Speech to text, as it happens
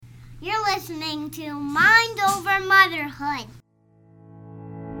You're listening to Mind Over Motherhood.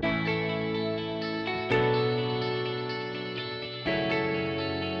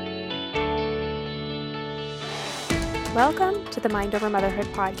 Welcome to the Mind Over Motherhood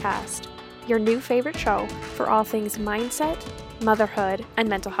podcast, your new favorite show for all things mindset, motherhood, and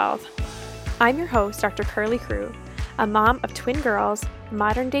mental health. I'm your host, Dr. Carly Crew, a mom of twin girls,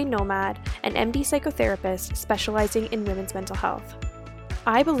 modern-day nomad, and MD psychotherapist specializing in women's mental health.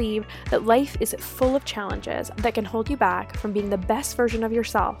 I believe that life is full of challenges that can hold you back from being the best version of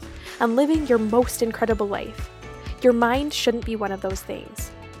yourself and living your most incredible life. Your mind shouldn't be one of those things.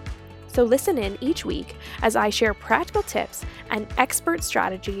 So listen in each week as I share practical tips and expert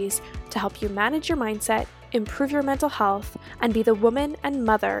strategies to help you manage your mindset, improve your mental health, and be the woman and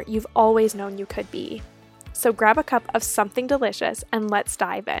mother you've always known you could be. So grab a cup of something delicious and let's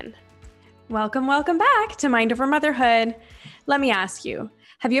dive in. Welcome back to Mind Over Motherhood. Let me ask you,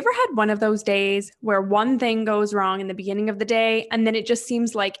 have you ever had one of those days where one thing goes wrong in the beginning of the day and then it just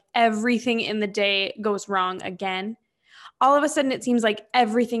seems like everything in the day goes wrong again? All of a sudden, it seems like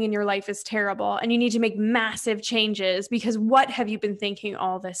everything in your life is terrible and you need to make massive changes because what have you been thinking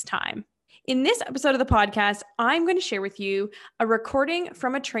all this time? In this episode of the podcast, I'm going to share with you a recording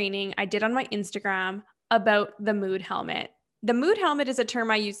from a training I did on my Instagram about the mood helmet. The mood helmet is a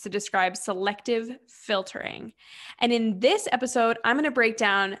term I use to describe selective filtering. And in this episode, I'm going to break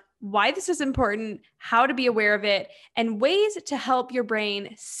down why this is important, how to be aware of it, and ways to help your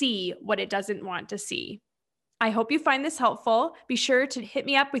brain see what it doesn't want to see. I hope you find this helpful. Be sure to hit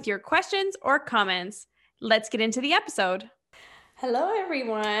me up with your questions or comments. Let's get into the episode. Hello,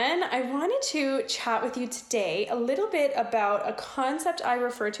 everyone. I wanted to chat with you today a little bit about a concept I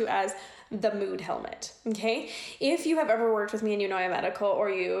refer to as the mood helmet, okay? If you have ever worked with me in Unoya Medical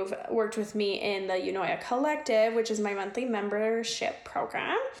or you've worked with me in the Unoya Collective, which is my monthly membership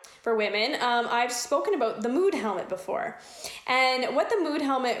program for women, I've spoken about the mood helmet before. And what the mood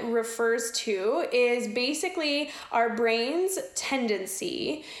helmet refers to is basically our brain's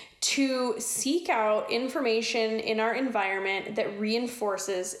tendency to seek out information in our environment that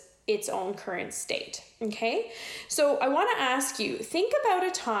reinforces its own current state, okay? So I want to ask you, think about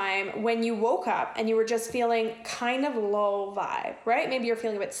a time when you woke up and you were just feeling kind of low vibe, right? Maybe you're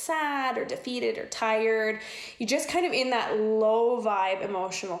feeling a bit sad or defeated or tired. You're just kind of in that low vibe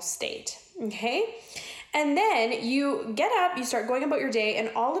emotional state, okay? And then you get up, you start going about your day, and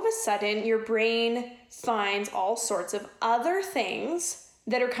all of a sudden your brain finds all sorts of other things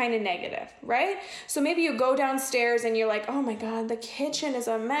that are kind of negative, right? So maybe you go downstairs and you're like, oh my God, the kitchen is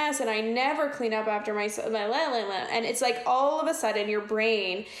a mess and I never clean up after myself. And it's like all of a sudden your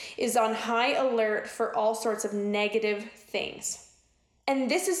brain is on high alert for all sorts of negative things. And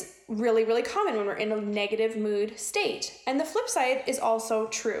this is really, really common when we're in a negative mood state. And the flip side is also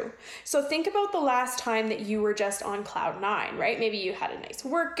true. So think about the last time that you were just on cloud nine, right? Maybe you had a nice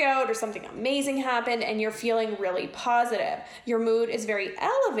workout or something amazing happened and you're feeling really positive. Your mood is very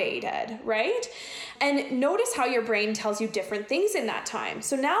elevated, right? And notice how your brain tells you different things in that time.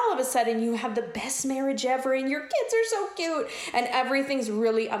 So now all of a sudden you have the best marriage ever and your kids are so cute and everything's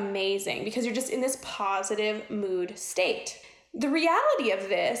really amazing because you're just in this positive mood state. The reality of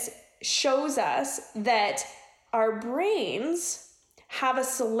this shows us that our brains have a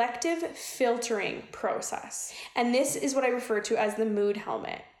selective filtering process. And this is what I refer to as the mood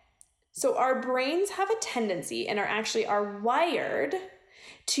helmet. So our brains have a tendency and are wired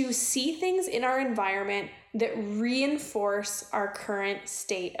to see things in our environment that reinforce our current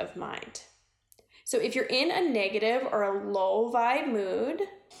state of mind. So if you're in a negative or a low vibe mood,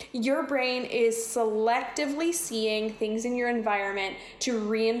 your brain is selectively seeing things in your environment to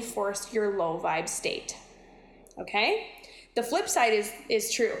reinforce your low vibe state, okay? The flip side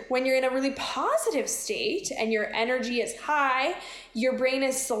is true. When you're in a really positive state and your energy is high, your brain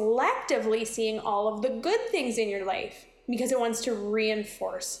is selectively seeing all of the good things in your life because it wants to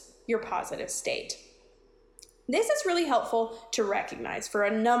reinforce your positive state. This is really helpful to recognize for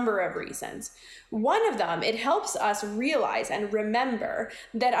a number of reasons. One of them, it helps us realize and remember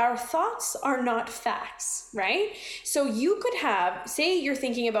that our thoughts are not facts, right? So you could have, say you're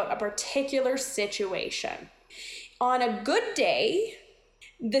thinking about a particular situation. On a good day,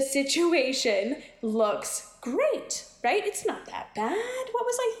 the situation looks great, right? It's not that bad. What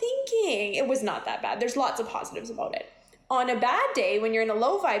was I thinking? It was not that bad. There's lots of positives about it. On a bad day, when you're in a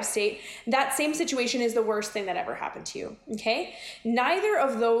low vibe state, that same situation is the worst thing that ever happened to you, okay? Neither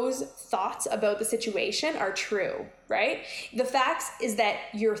of those thoughts about the situation are true, right? The fact is that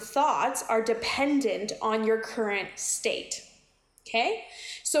your thoughts are dependent on your current state, okay?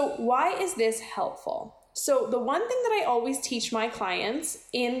 So why is this helpful? So the one thing that I always teach my clients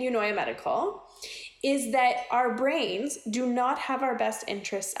in Eunoia Medical is that our brains do not have our best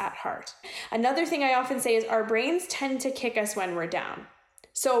interests at heart. Another thing I often say is our brains tend to kick us when we're down.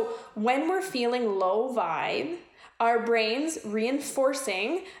 So when we're feeling low vibe, our brains,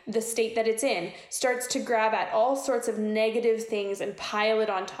 reinforcing the state that it's in, starts to grab at all sorts of negative things and pile it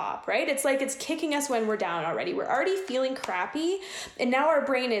on top, right? It's like it's kicking us when we're down already. We're already feeling crappy, and now our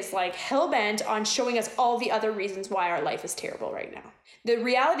brain is like hell-bent on showing us all the other reasons why our life is terrible right now. The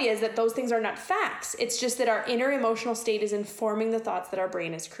reality is that those things are not facts. It's just that our inner emotional state is informing the thoughts that our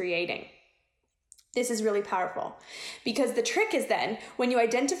brain is creating. This is really powerful because the trick is then when you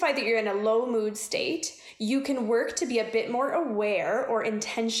identify that you're in a low mood state, you can work to be a bit more aware or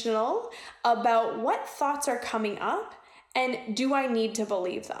intentional about what thoughts are coming up and do I need to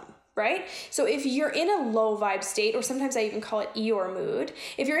believe them, right? So if you're in a low vibe state, or sometimes I even call it Eeyore mood,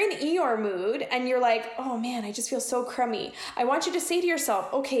 if you're in Eeyore mood and you're like, oh man, I just feel so crummy, I want you to say to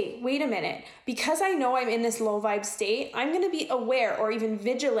yourself, okay, wait a minute, because I know I'm in this low vibe state, I'm going to be aware or even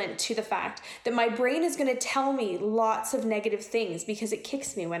vigilant to the fact that my brain is going to tell me lots of negative things because it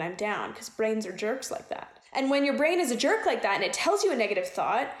kicks me when I'm down, because brains are jerks like that. And when your brain is a jerk like that and it tells you a negative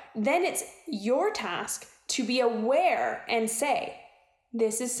thought, then it's your task to be aware and say,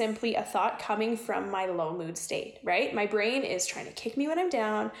 this is simply a thought coming from my low mood state, right? My brain is trying to kick me when I'm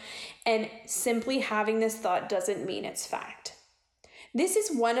down, and simply having this thought doesn't mean it's fact. This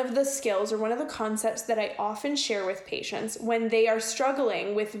is one of the skills or one of the concepts that I often share with patients when they are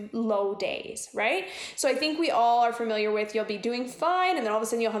struggling with low days, right? So I think we all are familiar with you'll be doing fine, and then all of a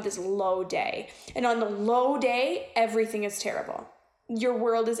sudden you'll have this low day. And on the low day, everything is terrible. Your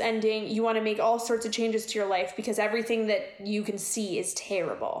world is ending. You want to make all sorts of changes to your life because everything that you can see is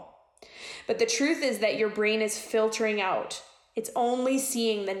terrible. But the truth is that your brain is filtering out. It's only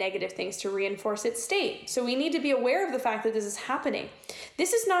seeing the negative things to reinforce its state. So we need to be aware of the fact that this is happening.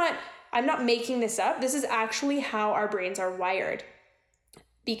 This is not, I'm not making this up. This is actually how our brains are wired,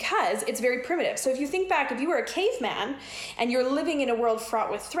 because it's very primitive. So if you think back, if you were a caveman and you're living in a world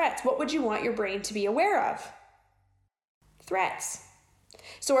fraught with threats, what would you want your brain to be aware of? Threats.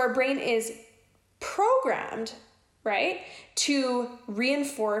 So our brain is programmed, right, to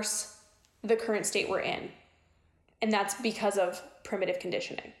reinforce the current state we're in. And that's because of primitive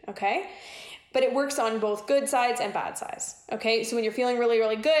conditioning, okay? But it works on both good sides and bad sides, okay? So when you're feeling really,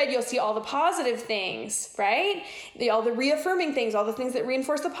 really good, you'll see all the positive things, right? All the reaffirming things, all the things that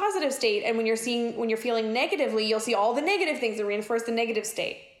reinforce the positive state. And when you're feeling negatively, you'll see all the negative things that reinforce the negative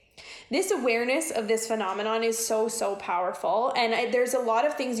state. This awareness of this phenomenon is so, so powerful. And there's a lot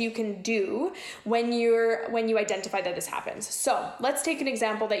of things you can do when you identify that this happens. So let's take an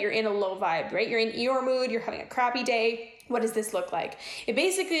example that you're in a low vibe, right? You're in Eeyore mood, you're having a crappy day. What does this look like? It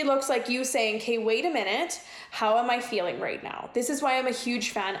basically looks like you saying, okay, wait a minute, how am I feeling right now? This is why I'm a huge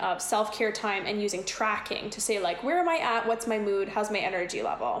fan of self-care time and using tracking to say, like, where am I at? What's my mood? How's my energy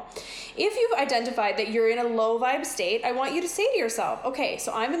level? If you've identified that you're in a low vibe state, I want you to say to yourself, okay,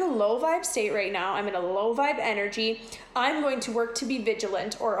 so I'm in a low vibe state right now. I'm in a low vibe energy. I'm going to work to be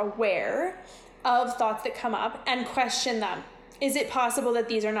vigilant or aware of thoughts that come up and question them. Is it possible that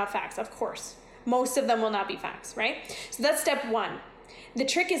these are not facts? Of course. Most of them will not be facts, right? So that's step one. The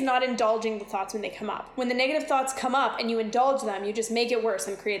trick is not indulging the thoughts when they come up. When the negative thoughts come up and you indulge them, you just make it worse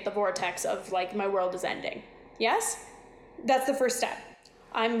and create the vortex of like, my world is ending. Yes? That's the first step.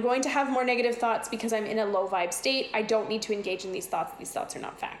 I'm going to have more negative thoughts because I'm in a low vibe state. I don't need to engage in these thoughts. These thoughts are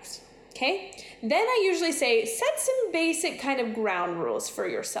not facts. Okay? Then I usually say, set some basic kind of ground rules for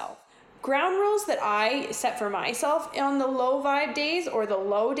yourself. Ground rules that I set for myself on the low vibe days or the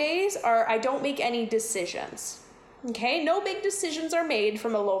low days are I don't make any decisions. Okay? No big decisions are made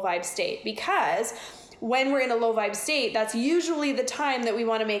from a low vibe state, because when we're in a low vibe state, that's usually the time that we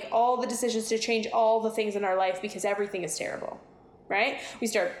want to make all the decisions to change all the things in our life because everything is terrible, right? We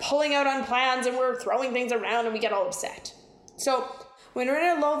start pulling out on plans and we're throwing things around and we get all upset. So when we're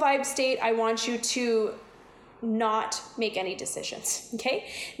in a low vibe state, I want you to not make any decisions, okay?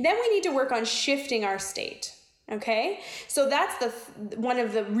 Then we need to work on shifting our state, okay? So that's one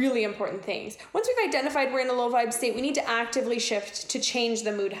of the really important things. Once we've identified we're in a low vibe state, we need to actively shift to change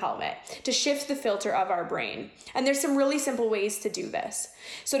the mood helmet, to shift the filter of our brain. And there's some really simple ways to do this.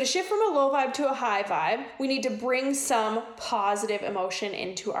 So to shift from a low vibe to a high vibe, we need to bring some positive emotion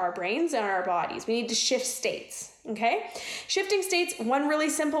into our brains and our bodies. We need to shift states, okay? Shifting states, one really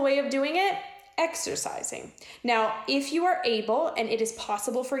simple way of doing it, exercising. Now, if you are able, and it is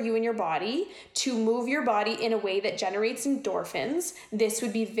possible for you and your body to move your body in a way that generates endorphins, this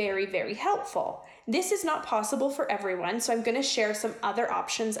would be very, very helpful. This is not possible for everyone, so I'm going to share some other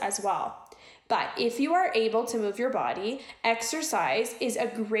options as well. But if you are able to move your body, exercise is a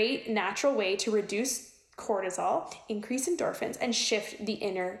great natural way to reduce cortisol, increase endorphins, and shift the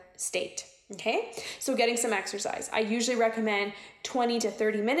inner state. Okay, so getting some exercise. I usually recommend 20 to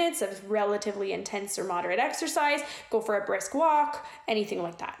 30 minutes of relatively intense or moderate exercise. Go for a brisk walk, anything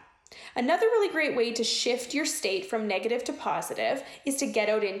like that. Another really great way to shift your state from negative to positive is to get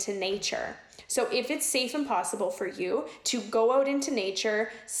out into nature. So if it's safe and possible for you to go out into nature,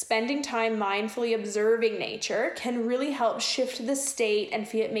 spending time mindfully observing nature can really help shift the state and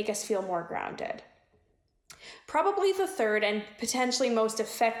make us feel more grounded. Probably the third and potentially most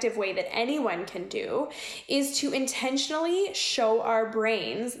effective way that anyone can do is to intentionally show our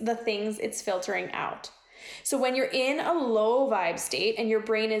brains the things it's filtering out. So when you're in a low vibe state and your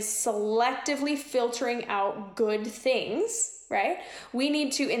brain is selectively filtering out good things, right? We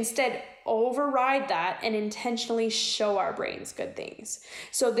need to instead override that and intentionally show our brains good things.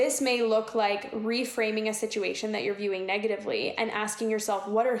 So this may look like reframing a situation that you're viewing negatively and asking yourself,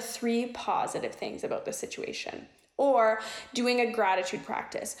 what are 3 positive things about the situation? Or doing a gratitude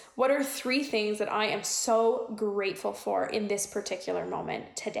practice. What are 3 things that I am so grateful for in this particular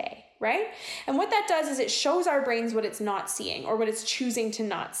moment today, right? And what that does is it shows our brains what it's not seeing or what it's choosing to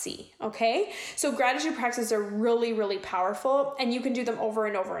not see, okay? So gratitude practices are really, really powerful, and you can do them over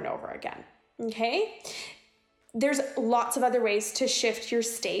and over and over again, okay? There's lots of other ways to shift your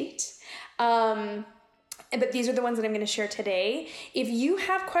state. But these are the ones that I'm going to share today. If you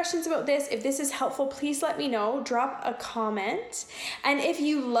have questions about this, if this is helpful, please let me know. Drop a comment. And if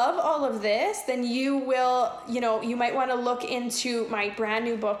you love all of this, then you will, you might want to look into my brand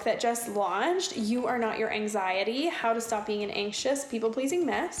new book that just launched, You Are Not Your Anxiety, How to Stop Being an Anxious, People-Pleasing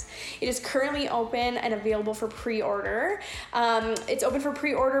Mess. It is currently open and available for pre-order. It's open for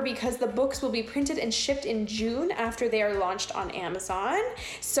pre-order because the books will be printed and shipped in June after they are launched on Amazon.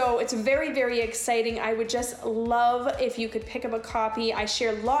 So it's very, very exciting. I would just love if you could pick up a copy. I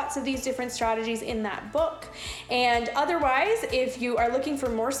share lots of these different strategies in that book. And otherwise, if you are looking for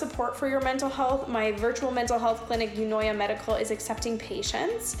more support for your mental health, my virtual mental health clinic, Eunoia Medical, is accepting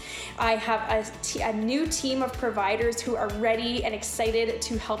patients. I have a new team of providers who are ready and excited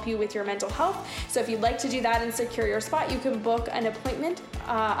to help you with your mental health. So if you'd like to do that and secure your spot, you can book an appointment,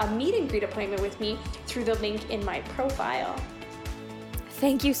 a meet and greet appointment with me through the link in my profile.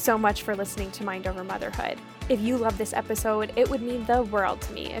 Thank you so much for listening to Mind Over Motherhood. If you love this episode, it would mean the world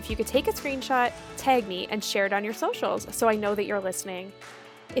to me if you could take a screenshot, tag me, and share it on your socials so I know that you're listening.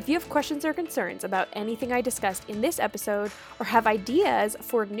 If you have questions or concerns about anything I discussed in this episode or have ideas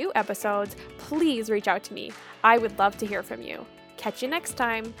for new episodes, please reach out to me. I would love to hear from you. Catch you next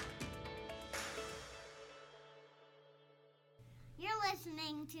time. You're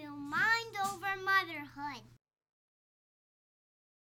listening to Mind Over Motherhood.